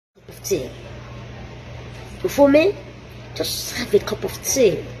tea. For me, just have a cup of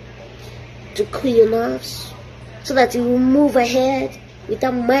tea to cool your nerves so that you will move ahead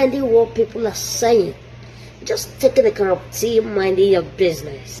without minding what people are saying. Just taking a cup of tea, minding your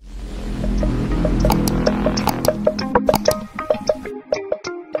business.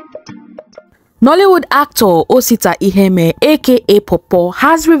 Nollywood actor Osita Iheme, aka Popo,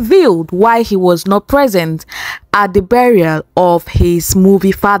 has revealed why he was not present at the burial of his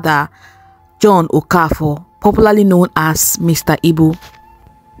movie father, John Okafor, popularly known as Mr. Ibu.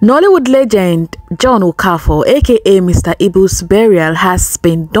 Nollywood legend John Okafor, aka Mr. Ibu'S burial has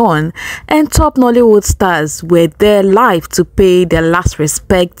been done, and top Nollywood stars were there live to pay their last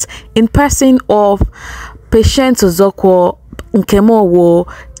respect in person of Patient Ozokwo,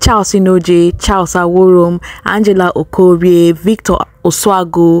 Nkemowo, Charles Inoje, Charles Aworum, Angela Okorie, Victor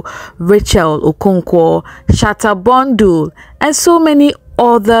Oswago, Rachel Okonkwo, Shatta Bundle, and so many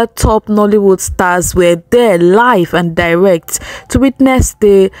other top Nollywood stars were there live and direct to witness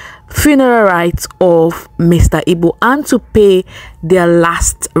the funeral rites of Mr. Ibu and to pay their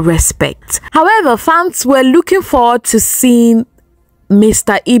last respect. However, fans were looking forward to seeing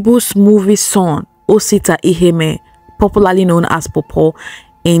Mr. Ibu's movie son, Osita Iheme, popularly known as Popo,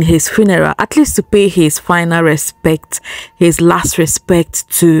 in his funeral, at least to pay his final respect, his last respect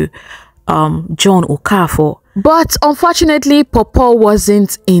to John Okafor. But unfortunately, Popo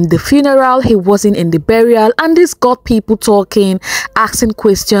wasn't in the funeral, he wasn't in the burial, and this got people talking, asking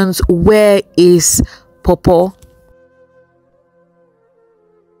questions. Where is Popo?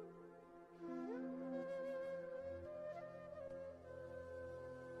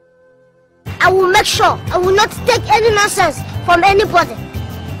 I will make sure I will not take any nonsense from anybody.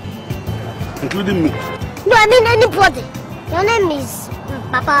 Including me? No, I mean anybody. Your name is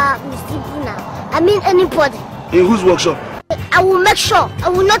Papa Mr. Puna. I mean anybody. In whose workshop? I will make sure I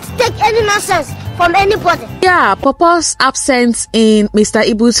will not take any nonsense from anybody. Yeah, Papa's absence in Mr.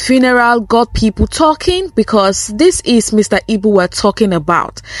 Ibu's funeral got people talking, because this is Mr. Ibu we're talking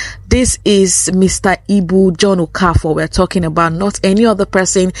about. This is Mr. Ibu John Okafor we're talking about, not any other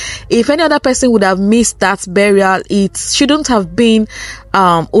person. If any other person would have missed that burial, it shouldn't have been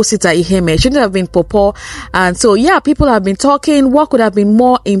Osita Iheme, it shouldn't have been Popo. And so yeah, people have been talking. What could have been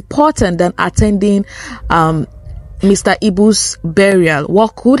more important than attending Mr. Ibu's burial?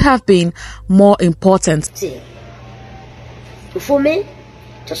 What could have been more important? Tea. For me,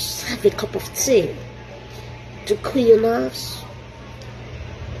 just have a cup of tea to cool your nerves,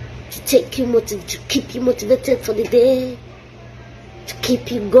 to keep you motivated for the day, to keep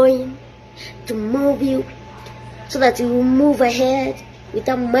you going, to move you so that you will move ahead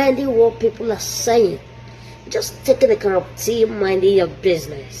without minding what people are saying. Just taking a cup of tea, minding your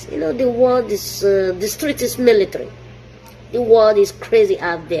business. You know, the world is, the street is military. The world is crazy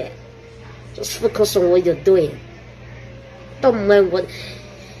out there. Just focus on what you're doing. Don't mind what.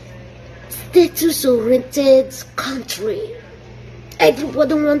 Status-oriented country.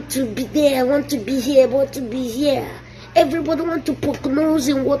 Everybody want to be there, want to be here, want to be here. Everybody want to poke nose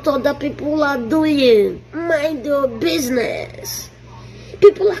in what other people are doing. Mind your business.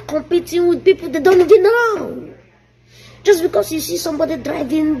 People are competing with people they don't even know. Just because you see somebody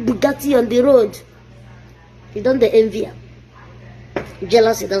driving Bugatti on the road, you don't envy him.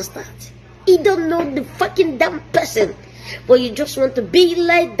 Jealousy don't start. You don't know the fucking damn person, but you just want to be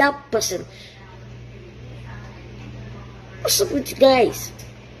like that person. What's up with you guys?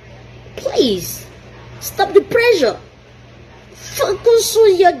 Please, stop the pressure. Focus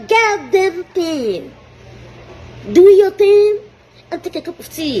on your goddamn thing. Do your thing and take a cup of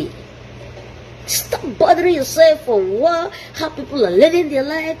tea. Stop bothering yourself on how people are living their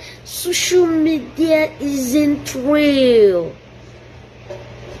life. Social media isn't real.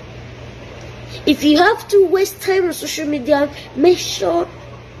 If you have to waste time on social media, make sure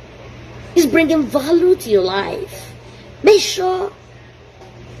it's bringing value to your life. Make sure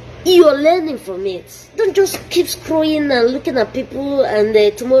you're learning from it. Don't just keep scrolling and looking at people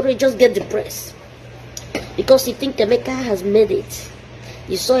and tomorrow you just get depressed because you think Emeka has made it.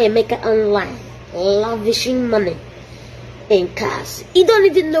 You saw Emeka online lavishing money in cars. You don't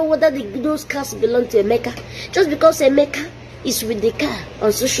even know whether those cars belong to Emeka. Just because Emeka is with the car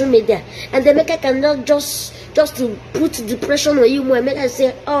on social media, and Emeka cannot just to put depression on you. Emeka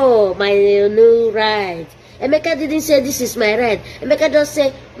say, "Oh, my new ride." Emeka didn't say this is my ride. Emeka just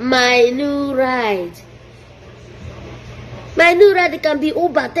say my new ride. My new ride can be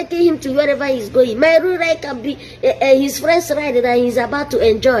Uber taking him to wherever he's going. My new ride can be his friend's ride that he's about to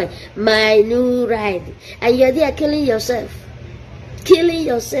enjoy. My new ride. And you're there killing yourself. Killing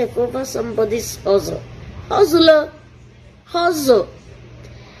yourself over somebody's hustle. Hustle.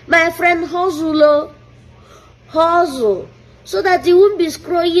 My friend, hustle, oh. Hustle, so that you won't be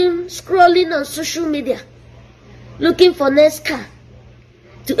scrolling on social media, looking for next car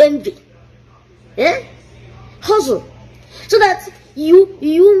to envy. Eh? Hustle, so that you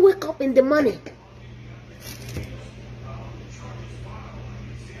won't wake up in the morning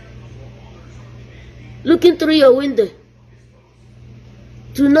looking through your window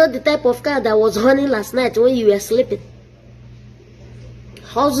to know the type of car that was running last night when you were sleeping.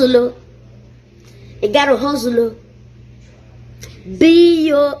 Hustle, you gotta hustle. Be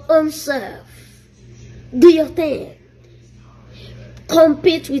your own self. Do your thing.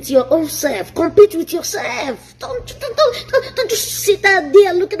 Compete with your own self. Compete with yourself. Don't just sit out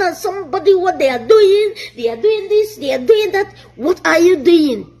there looking at somebody, what they are doing. They are doing this, they are doing that. What are you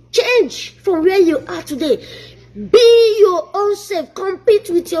doing? Change from where you are today. Be your own self. Compete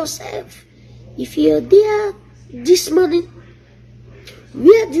with yourself. If you're there this morning,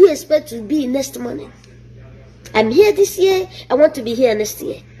 where do you expect to be next morning? I'm here this year, I want to be here next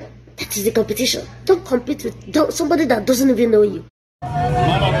year. That is the competition. Don't compete with somebody that doesn't even know you.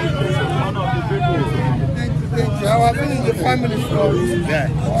 Thank you. I was in the family story. Yeah.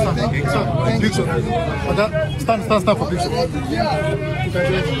 Thank you. Stand for picture.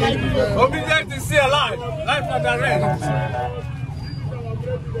 Obedient to see alive. Life and direct.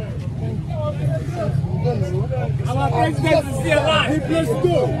 Our president is still alive. The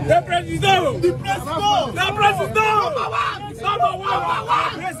president. The president. The president. The president. Number one.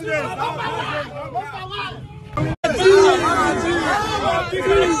 President. Number one.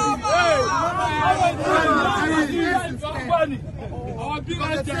 Our big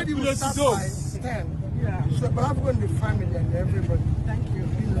stand. So, but I'm going to be family and everybody. Thank you.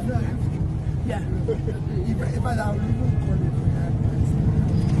 Yeah. If I have even call it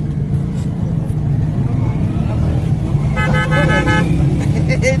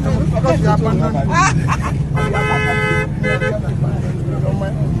for because you abandoned me.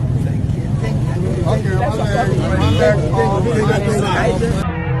 Thank you.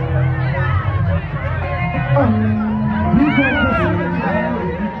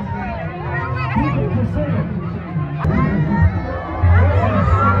 Okay.